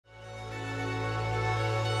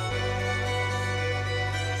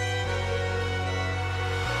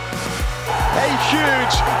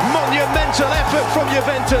huge, monumental effort from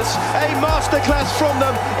Juventus. A masterclass from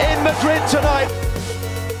them in Madrid tonight.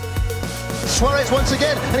 Suarez once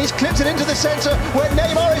again, and he's clipped it into the centre where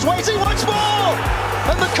Neymar is waiting once more!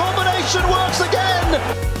 And the combination works again!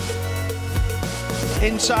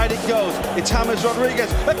 Inside it goes, it's James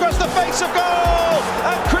Rodriguez across the face of goal!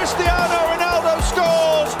 And Cristiano Ronaldo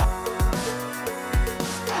scores!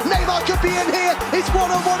 Neymar could be in here, it's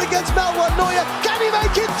one-on-one against Manuel Neuer, can he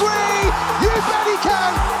make it three? You bet he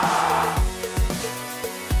can!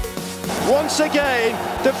 Once again,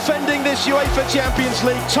 defending this UEFA Champions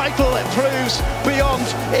League title, it proves beyond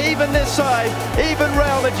even this side, even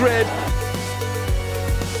Real Madrid.